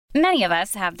Many of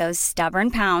us have those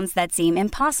stubborn pounds that seem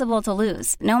impossible to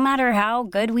lose, no matter how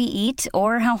good we eat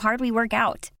or how hard we work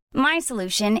out. My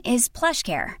solution is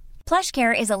PlushCare.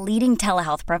 PlushCare is a leading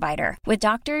telehealth provider with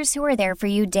doctors who are there for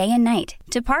you day and night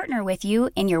to partner with you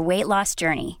in your weight loss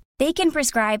journey. They can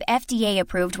prescribe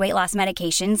FDA-approved weight loss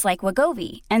medications like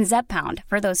Wegovy and Zepbound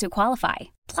for those who qualify.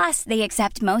 Plus, they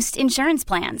accept most insurance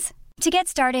plans. To get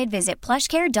started, visit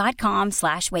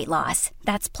plushcare.com/weightloss.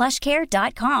 That's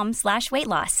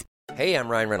plushcare.com/weightloss. Hey, I'm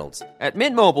Ryan Reynolds. At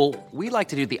Mint Mobile, we like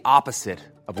to do the opposite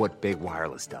of what Big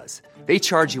Wireless does. They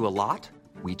charge you a lot,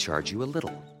 we charge you a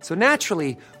little. So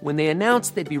naturally, when they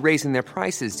announced they'd be raising their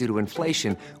prices due to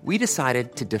inflation, we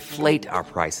decided to deflate our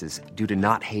prices due to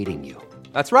not hating you.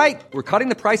 That's right. We're cutting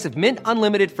the price of Mint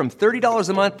Unlimited from $30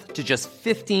 a month to just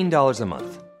 $15 a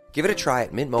month. Give it a try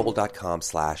at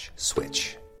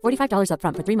mintmobile.com/switch. $45 up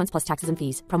front for 3 months plus taxes and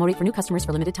fees. Promo rate for new customers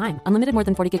for limited time. Unlimited more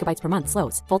than 40 gigabytes per month.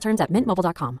 Slows full terms at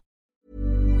mintmobile.com.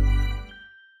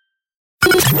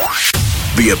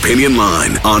 The Opinion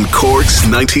Line on Cork's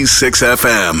 96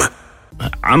 FM.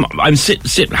 I'm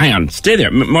hang on, stay there.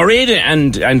 Moreda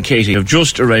and Katie have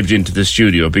just arrived into the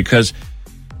studio because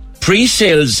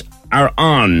pre-sales are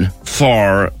on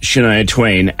for Shania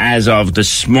Twain as of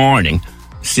this morning.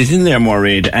 Sit in there,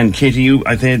 Moreda, and Katie,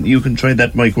 I think you can try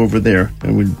that mic over there.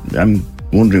 I'm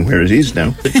wondering where it is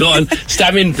now. Go on,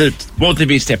 both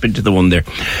of you step into the one there.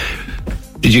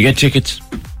 Did you get tickets?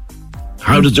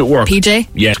 How does it work? PJ?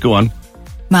 Yes, go on.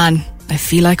 Man, I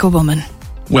feel like a woman.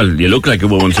 Well, you look like a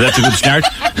woman, so that's a good start.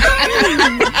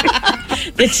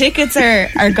 The tickets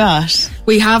are got.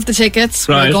 We have the tickets.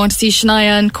 Right. We're going to see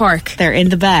Shania in Cork. They're in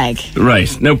the bag.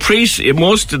 Right. Now,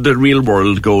 most of the real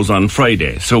world goes on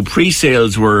Friday. So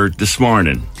pre-sales were this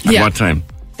morning. At what time?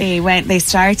 They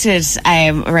started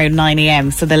around 9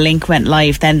 a.m, so the link went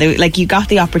live then. You got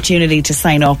the opportunity to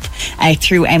sign up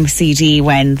through MCD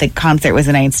when the concert was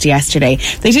announced yesterday.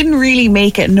 They didn't really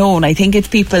make it known. I think it's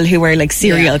people who are like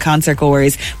serial concert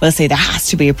goers will say there has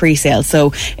to be a pre-sale,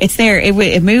 so it's there.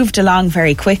 It moved along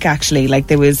very quick actually. Like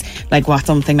there was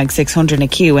something like 600 in a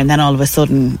queue, and then all of a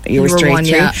sudden you were straight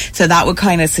through. Yeah. So that would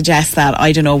kind of suggest that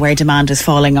I don't know where demand is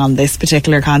falling on this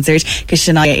particular concert, because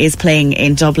Shania is playing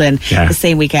in Dublin the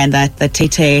same weekend that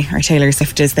Tay or Taylor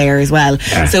Swift is there as well.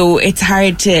 Yeah. So it's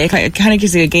hard to, it kind of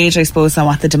gives you a gauge, I suppose, on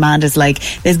what the demand is like.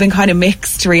 There's been kind of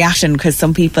mixed reaction because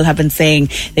some people have been saying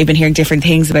they've been hearing different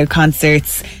things about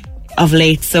concerts of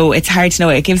late, so it's hard to know.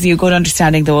 It gives you a good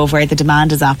understanding though of where the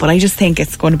demand is at, but I just think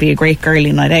it's going to be a great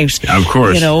girly night out. Of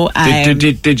course. You know,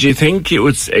 did you think it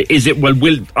was,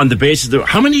 on the basis of,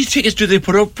 how many tickets do they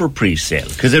put up for pre-sale?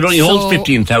 Because it only holds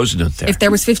 15,000 out there. If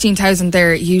there was 15,000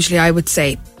 there, usually I would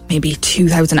say maybe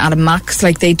 2,000 at a max.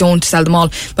 Like, they don't sell them all,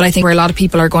 but I think where a lot of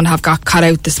people are going to have got cut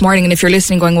out this morning, and if you're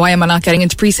listening going, why am I not getting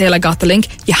into pre-sale, I got the link,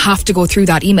 you have to go through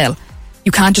that email.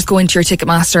 You can't just go into your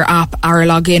Ticketmaster app or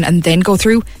log in and then go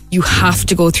through. You have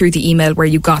to go through the email where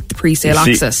you got the pre-sale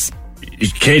access.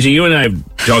 Katie, you and I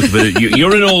have talked about it.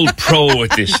 You're an old pro at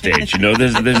this stage. You know,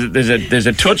 there's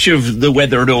a touch of the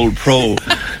weathered old pro.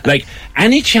 Like,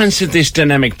 any chance of this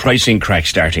dynamic pricing crack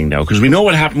starting now? Because we know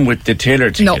what happened with the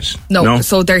Taylor tickets. No.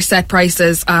 So they're set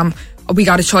prices. We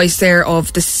got a choice there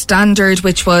of the standard,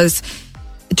 which was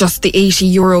just the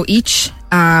 €80 each,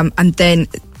 and then,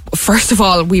 first of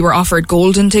all, we were offered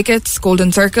golden tickets,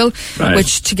 Golden Circle,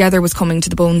 which together was coming to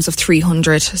the bones of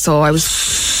 300. So I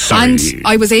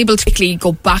was able to quickly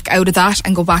go back out of that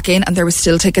and go back in, and there was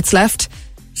still tickets left.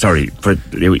 Sorry, were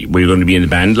you going to be in the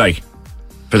band, like,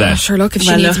 for that? Oh, sure, look, if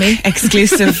she needs me.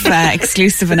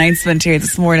 Exclusive announcement here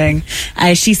this morning.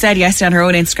 She said yesterday on her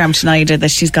own Instagram tonight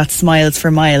that she's got smiles for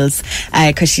miles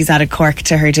because she's added Cork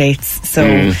to her dates.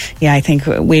 So, yeah, I think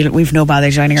we've no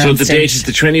bother joining her on stage. So the date is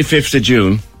the 25th of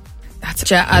June. That's it,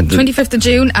 25th of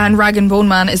June, and Rag and Bone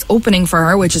Man is opening for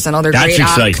her, which is another great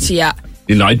exciting act. Yeah.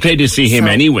 You know, I'd pay to see him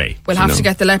anyway. We'll have to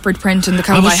get the leopard print and the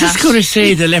cowboy hat. I was just going to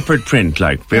say the leopard print,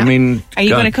 like. Yeah. I mean, are you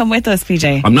going to come with us,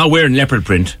 PJ? I'm not wearing leopard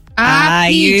print.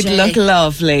 You'd look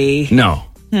lovely. No.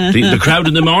 The crowd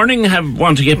in the morning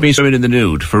want to get me swimming in the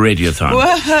nude for Radiothon.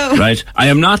 Whoa. Right? I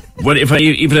am not.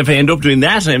 Even if I end up doing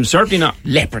that, I am certainly not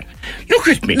leopard. Look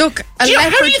at me. Look, how do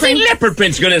you think leopard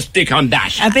print's going to stick on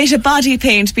that? A bit of body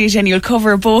paint, PJ, and you'll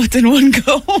cover both in one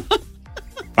go.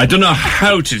 I don't know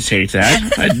how to take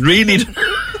that. I really don't.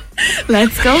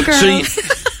 Let's go, girls.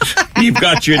 So you've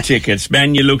got your tickets,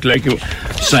 man. You look like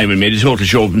Simon made a total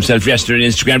show of himself yesterday on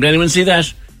Instagram. Did anyone see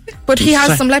that? But he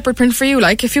has some leopard print for you,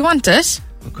 like, if you want it.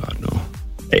 Oh God, no.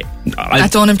 Hey,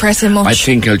 That don't impress him much. I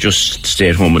think I'll just stay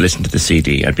at home and listen to the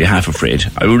CD. I'd be half afraid.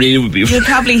 I really would be. You'll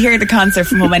probably hear the concert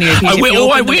from home anyway. I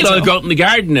will. I'll go out in the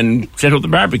garden and set up the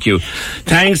barbecue.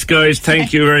 Thanks, guys.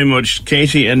 Thank you very much.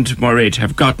 Katie and Mairead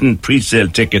have gotten pre-sale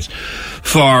tickets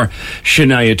for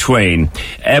Shania Twain.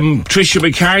 Tricia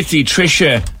McCarthy.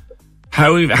 Tricia,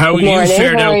 how have you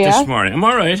fared out this morning? I'm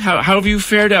all right. How have you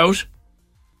fared out?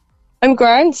 I'm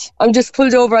grand. I'm just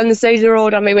pulled over on the side of the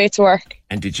road on my way to work.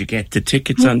 And did you get the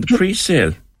tickets on the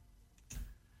pre-sale?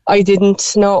 I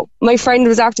didn't, no. My friend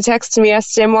was after texting me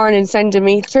yesterday morning sending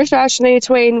me, Trisha, Shania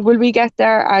Twain, will we get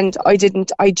there? And I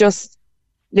didn't. I just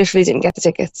literally didn't get the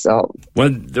tickets. So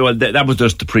Well, that was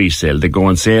just the pre-sale. They go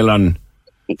on sale on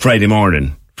Friday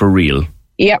morning, for real.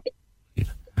 Yep.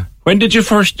 When did you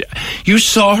first... You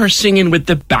saw her singing with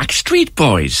the Backstreet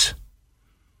Boys.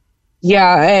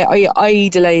 Yeah, I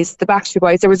idolised the Backstreet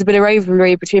Boys. There was a bit of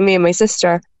rivalry between me and my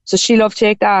sister. So she loved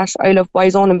Take That. I love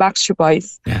Boyzone and Backstreet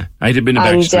Boys. Yeah, I'd have been a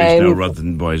Backstreet now rather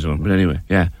than Boyzone. But anyway,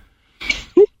 yeah.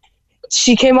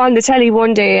 She came on the telly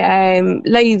one day,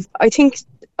 live. I don't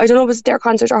know if it was their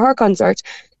concert or her concert,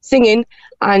 singing.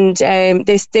 And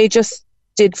they just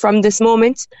did From This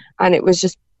Moment. And it was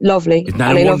just lovely. Isn't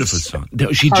that a wonderful song?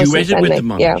 She duetted with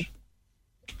them on it.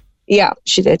 Yeah,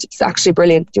 she did. It's actually a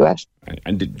brilliant duet.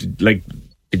 And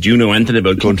did you know anything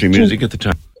about country music at the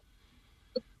time?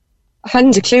 I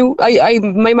hadn't a clue.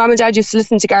 My mum and dad used to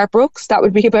listen to Garth Brooks. That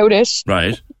would be about it.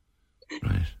 Right.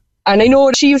 And I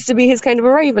know she used to be his kind of a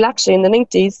rival actually in the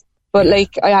 90s. But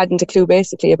I hadn't a clue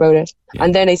basically about it. Yeah.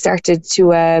 And then I started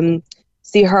to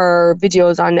see her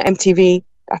videos on MTV.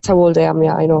 That's how old I am,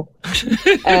 yeah, I know.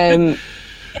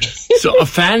 So a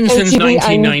fan since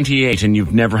 1998 and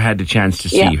you've never had the chance to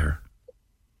see her?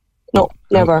 No,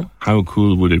 never. How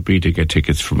cool would it be to get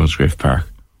tickets for Musgrave Park?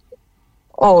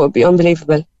 Oh, it would be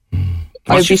unbelievable.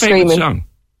 What's your favourite song?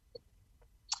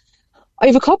 I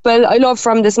have a couple. I love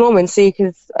From This Moment,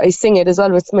 because I sing it as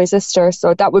well with my sister,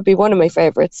 so that would be one of my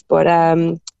favourites. But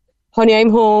Honey, I'm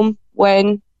Home,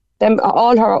 When, them,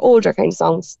 all her older kind of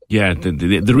songs. Yeah,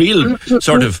 the real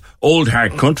sort of old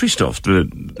hard country stuff, the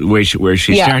way where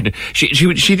she started.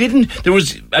 She didn't, there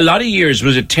was a lot of years,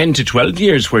 was it 10 to 12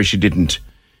 years where she didn't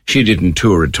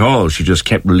tour at all. She just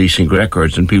kept releasing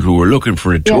records and people were looking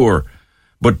for a tour.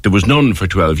 But there was none for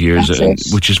 12 years,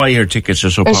 which is why her tickets are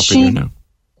so popular now.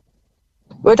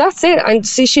 Well, that's it. And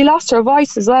see, she lost her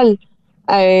voice as well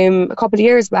a couple of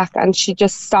years back, and she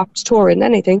just stopped touring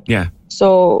anything. Yeah.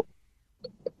 So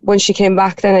when she came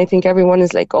back, then I think everyone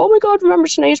is like, oh my God, remember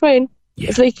Shania Twain? Yeah.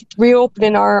 It's like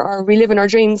reopening or reliving our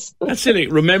dreams. That's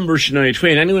it. Remember Shania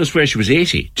Twain. Anyone swear she was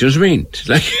 80. Do you know what I mean?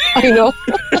 Like I know.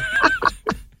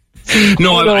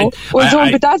 No,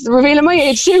 but that's revealing my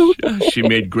age too. She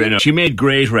made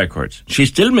great records. She's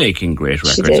still making great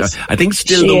records. I think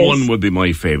the one would be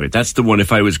my favourite. That's the one.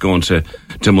 If I was going to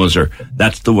Musser,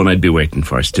 that's the one I'd be waiting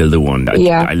for. Still the one.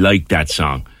 I like that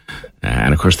song.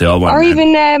 And of course they all want. Or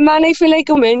even Man, I Feel Like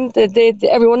a Woman.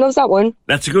 Everyone knows that one.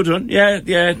 That's a good one. Yeah.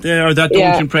 Or That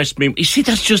Don't Impress Me. You see,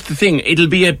 that's just the thing. It'll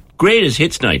be a greatest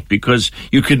hits night because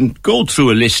you can go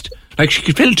through a list. Like, she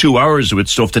could fill 2 hours with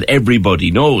stuff that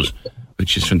everybody knows,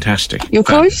 which is fantastic. You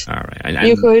could. All right.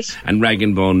 You could. And Rag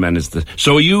and Bone Man is the...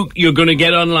 So you're going to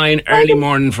get online early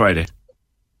morning Friday?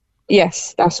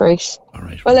 Yes, that's right. All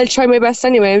right. Well, I'll try my best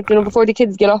anyway, before the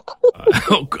kids get up.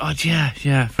 Oh, God, yeah.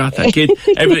 Not that kid.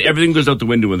 Everything goes out the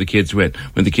window when the kids get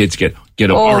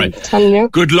up. All right. I'm telling you.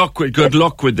 Good luck with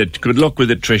it,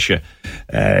 Tricia.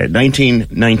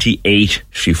 1998,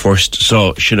 she first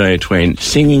saw Shania Twain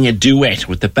singing a duet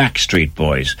with the Backstreet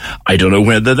Boys. I don't know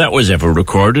whether that was ever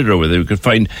recorded or whether we could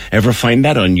ever find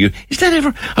that on you.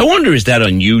 I wonder, is that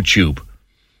on YouTube?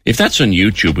 If that's on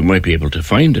YouTube, we might be able to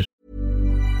find it.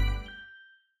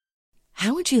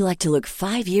 How would you like to look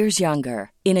 5 years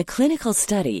younger? In a clinical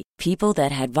study, people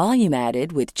that had volume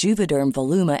added with Juvederm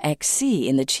Voluma XC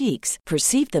in the cheeks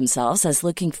perceived themselves as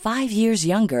looking 5 years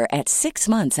younger at 6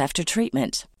 months after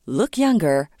treatment. Look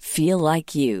younger, feel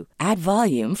like you. Add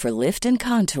volume for lift and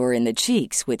contour in the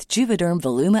cheeks with Juvederm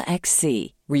Voluma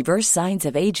XC. Reverse signs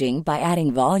of aging by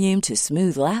adding volume to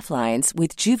smooth laugh lines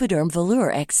with Juvederm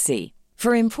Volure XC.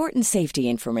 For important safety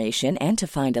information and to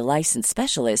find a licensed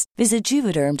specialist, visit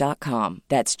Juvederm.com.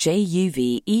 That's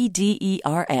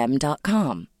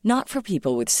JUVEDERM.com. Not for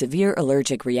people with severe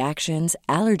allergic reactions,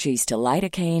 allergies to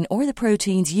lidocaine, or the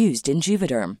proteins used in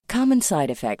Juvederm. Common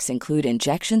side effects include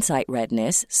injection site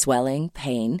redness, swelling,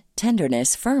 pain,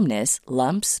 tenderness, firmness,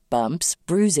 lumps, bumps,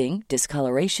 bruising,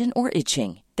 discoloration, or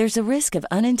itching. There's a risk of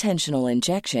unintentional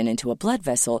injection into a blood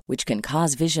vessel, which can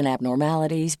cause vision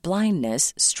abnormalities,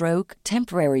 blindness, stroke,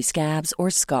 temporary scabs,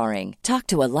 or scarring. Talk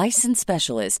to a licensed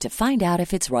specialist to find out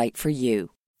if it's right for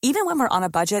you. Even when we're on a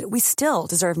budget, we still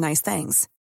deserve nice things.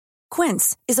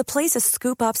 Quince is a place to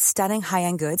scoop up stunning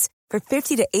high-end goods for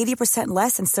 50 to 80%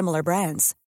 less than similar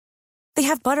brands. They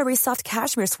have buttery soft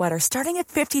cashmere sweaters starting at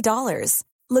 $50,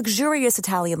 luxurious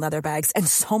Italian leather bags, and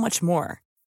so much more.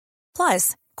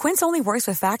 Plus, Quince only works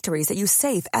with factories that use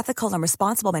safe, ethical, and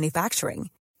responsible manufacturing.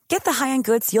 Get the high-end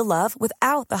goods you'll love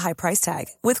without the high price tag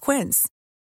with Quince.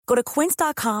 Go to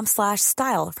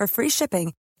quince.com/style for free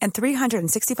shipping and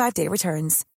 365-day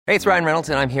returns. Hey, it's Ryan Reynolds,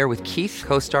 and I'm here with Keith,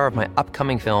 co-star of my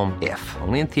upcoming film, If,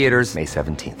 only in theaters May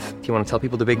 17th. Do you want to tell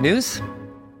people the big news?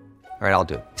 All right, I'll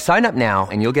do it. Sign up now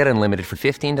and you'll get unlimited for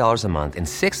 $15 a month and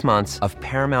 6 months of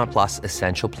Paramount Plus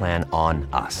Essential Plan on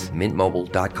us.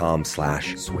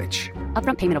 MintMobile.com/switch.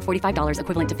 Upfront payment of $45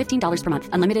 equivalent to $15 per month.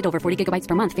 Unlimited over 40 gigabytes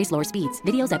per month. Face lower speeds.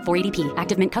 Videos at 480p.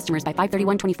 Active Mint customers by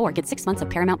 531.24 get 6 months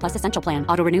of Paramount Plus Essential Plan.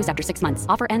 Auto renews after 6 months.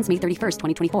 Offer ends May 31st,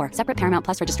 2024. Separate Paramount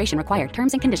Plus registration required.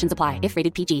 Terms and conditions apply if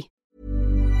rated PG.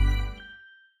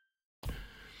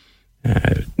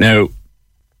 Now,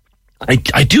 I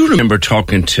do remember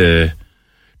talking to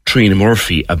Trina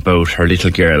Murphy about her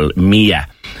little girl, Mia,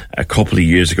 a couple of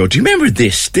years ago. Do you remember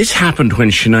this? This happened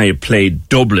when Shania played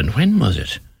Dublin. When was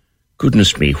it?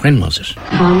 Goodness me, when was it?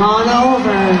 Come on over.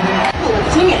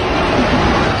 Let's sing it.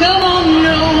 Come on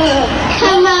over.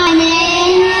 Come on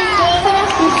in.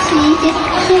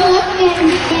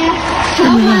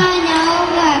 Come on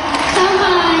over. Come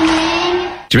on in.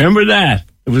 Do you remember that?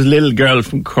 It was a little girl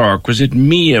from Cork. Was it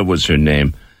Mia was her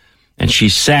name? And she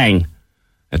sang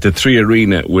at the 3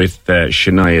 Arena with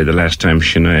Shania the last time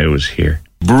Shania was here.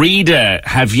 Breda,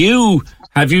 have you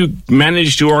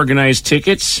managed to organise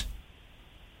tickets?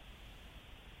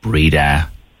 Breda.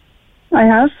 I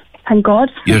have, thank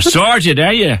God. You're sorted,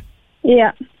 are you?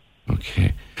 Yeah.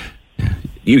 Okay.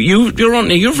 You're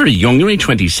very young. You're only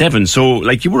 27, so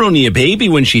like you were only a baby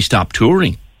when she stopped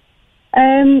touring.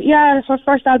 Yeah, her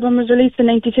first album was released in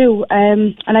 92,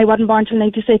 and I wasn't born till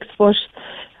 96, but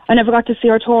I never got to see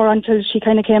her tour until she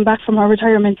kind of came back from her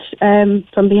retirement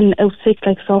from being out sick,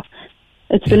 like, so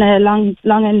it's been a long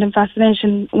ending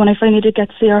fascination. When I finally did get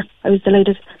to see her, I was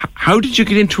delighted. How did you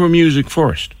get into her music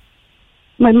first?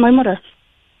 My mother.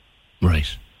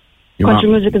 Right. Country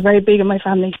music is very big in my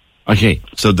family. Okay,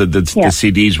 so the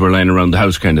CDs were lying around the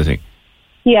house kind of thing?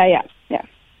 Yeah.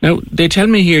 Now, they tell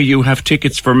me here you have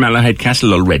tickets for Malahide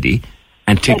Castle already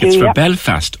and tickets for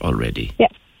Belfast already. Yeah.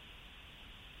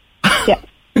 Yeah.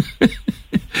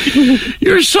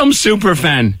 You're some super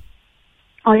fan.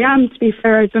 I am, to be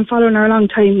fair. I've been following her a long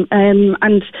time.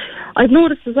 And I've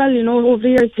noticed as well, over the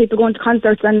years, people going to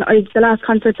concerts. And the last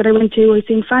concert that I went to, I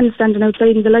seen fans standing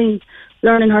outside in the line,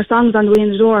 learning her songs on the way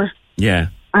in the door. Yeah.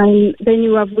 And then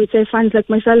you have, we'd say, fans like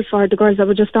myself or the girls that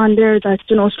were just on there that,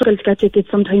 struggle to get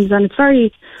tickets sometimes. And it's very, I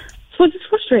suppose it's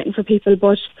frustrating for people,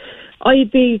 but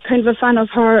I'd be kind of a fan of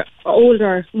her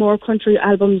older, more country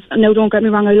albums. Now, don't get me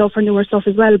wrong, I love her newer stuff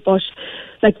as well, but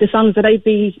like the songs that I'd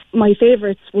be, my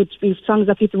favourites would be songs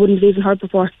that people wouldn't have even heard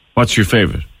before. What's your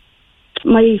favourite?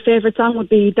 My favourite song would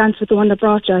be Dance with the One That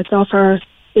Brought You. It's off her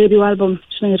debut album,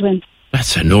 Shania Twain.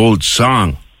 That's an old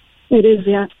song. It is,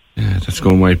 yeah. Yeah, that's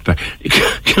going right back.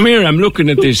 Come here, I'm looking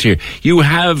at this here. You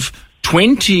have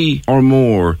 20 or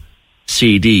more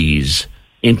CDs,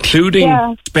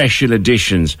 including special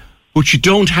editions, but you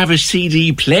don't have a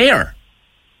CD player.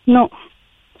 No,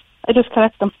 I just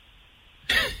collect them.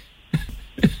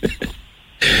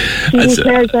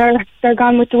 CD players, they're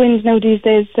gone with the wind now these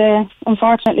days,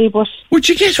 unfortunately. But would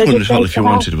you get one at all if you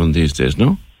wanted one these days,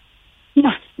 no?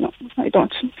 No, I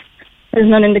don't. There's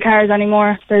none in the cars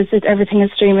anymore. Everything is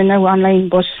streaming now online,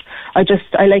 but I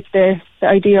like the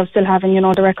idea of still having,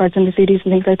 the records and the CDs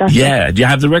and things like that. Yeah, do you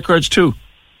have the records too?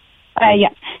 Yeah.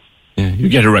 Yeah, you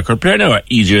get a record player now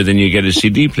easier than you get a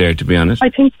CD player, to be honest. I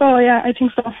think so, yeah, I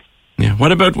think so. Yeah.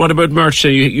 What about merch? So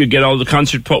you get all the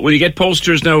concert will you get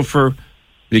posters now will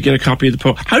you get a copy of the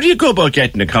poster? How do you go about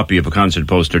getting a copy of a concert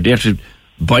poster? Do you have to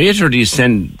buy it or do you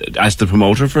ask the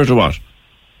promoter for it or what?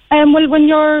 Well, when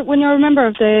you're a member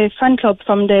of the fan club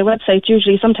from the website,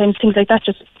 usually sometimes things like that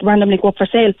just randomly go up for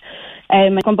sale. I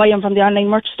can buy them from the online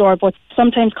merch store, but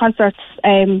sometimes concerts,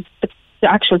 the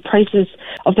the actual prices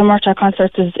of the merch at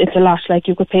concerts it's a lot. Like,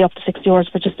 you could pay up to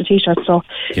 €60 for just a t-shirt. So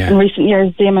in recent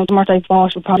years, the amount of merch I've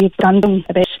bought would probably have gone down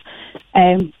a bit.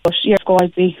 But years ago,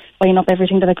 I'd be buying up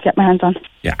everything that I could get my hands on.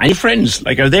 Yeah, and your friends,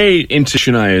 like, are they into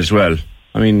Shania as well?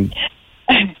 I mean,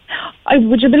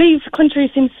 would you believe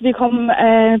country seems to become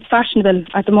fashionable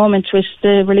at the moment with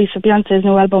the release of Beyonce's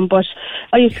new album? But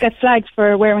I used to get flagged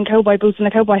for wearing cowboy boots and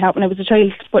a cowboy hat when I was a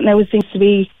child, but now it seems to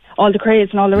be all the craze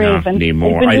and all the rave, and I've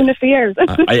been doing it for years.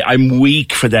 I'm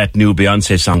weak for that new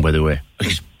Beyonce song, by the way.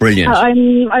 It's brilliant. I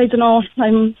don't know.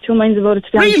 I'm two minds about it,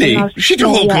 to be honest. Really? She did a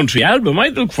whole country album. I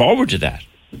look forward to that.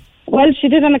 Well, she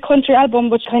did on a country album,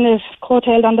 which kind of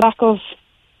coattailed on the back of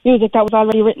music that was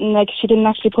already written. Like, she didn't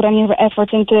actually put any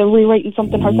effort into rewriting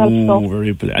something herself.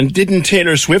 And didn't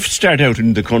Taylor Swift start out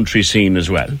in the country scene as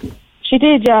well? She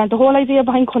did, yeah. The whole idea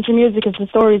behind country music is the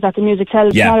stories that the music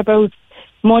tells. Yeah. It's not about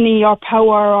money or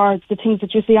power or the things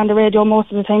that you see on the radio most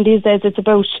of the time these days. It's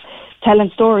about telling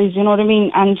stories, you know what I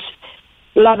mean? And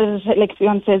a lot of it, like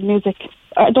Beyonce's music,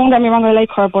 don't get me wrong, I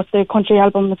like her, but the country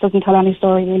album, it doesn't tell any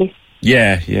story, really.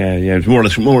 Yeah.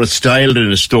 It's more a style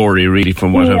than a story, really,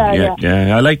 from what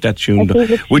I like that tune.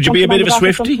 Would you be a bit of a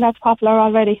Swiftie? That's popular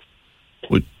already.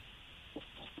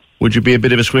 Would you be a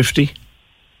bit of a Swiftie?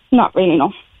 Not really,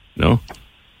 no. No?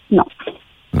 No.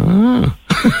 Ah.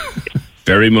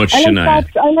 Very much Shania.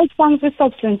 I like songs with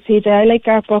substance, TJ. I like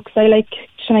Garth Brooks. I like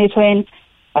Shania Twain.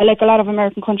 I like a lot of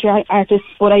American country artists,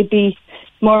 but I'd be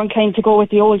more inclined to go with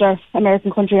the older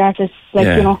American country artists, like,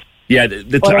 you know. Yeah,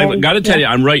 I've got to tell you,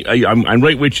 I'm right. I'm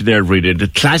right with you there, Rita.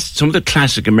 Some of the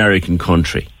classic American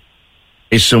country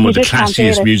is some of the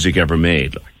classiest music ever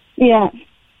made. Like.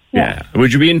 Yeah.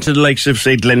 Would you be into the likes of,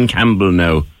 say, Glenn Campbell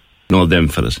now and all them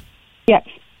fellas? Yeah.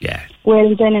 Yeah.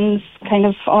 Waylon Jennings, kind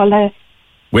of all the.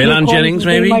 Waylon Jennings,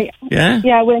 maybe. Yeah,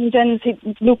 Waylon Jennings.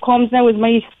 Luke Combs now is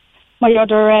my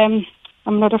other. I'm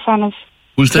another fan of.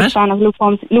 Who's that? Fan of Luke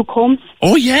Combs. Luke Combs.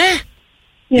 Oh yeah.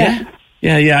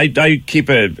 I keep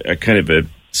a kind of a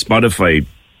Spotify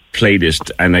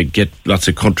playlist, and I get lots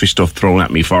of country stuff thrown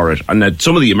at me for it. And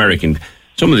some of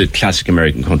the classic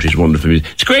American country is wonderful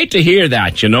music. It's great to hear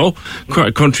that, you know.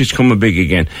 Country's coming big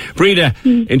again. Breda,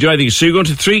 enjoy these. So you're going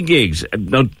to 3 gigs.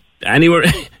 Now, anywhere?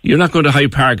 You're not going to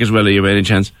Hyde Park as well, are you, by any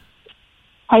chance?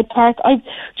 Hyde Park. Do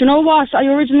you know what? I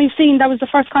originally seen, that was the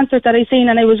first concert that I seen,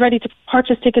 and I was ready to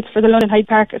purchase tickets for the London Hyde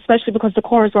Park, especially because the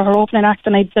Corrs were her opening act,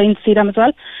 and I didn't see them as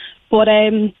well. But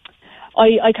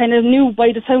I kind of knew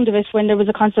by the sound of it when there was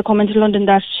a concert coming to London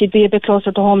that she'd be a bit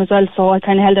closer to home as well, so I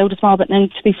kind of held out a small bit.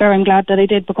 And to be fair, I'm glad that I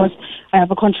did, because I have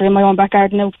a country in my own back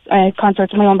garden now,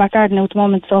 concert in my own back garden now at the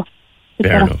moment. So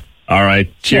fair enough. All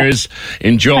right, cheers. Yeah.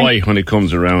 Enjoy when it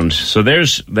comes around. So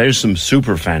there's some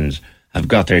super fans have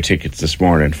got their tickets this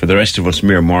morning. For the rest of us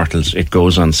mere mortals, it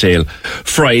goes on sale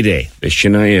Friday. The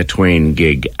Shania Twain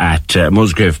gig at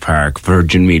Musgrave Park,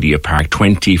 Virgin Media Park,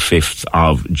 25th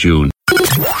of June.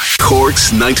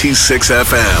 Cork's 96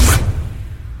 FM.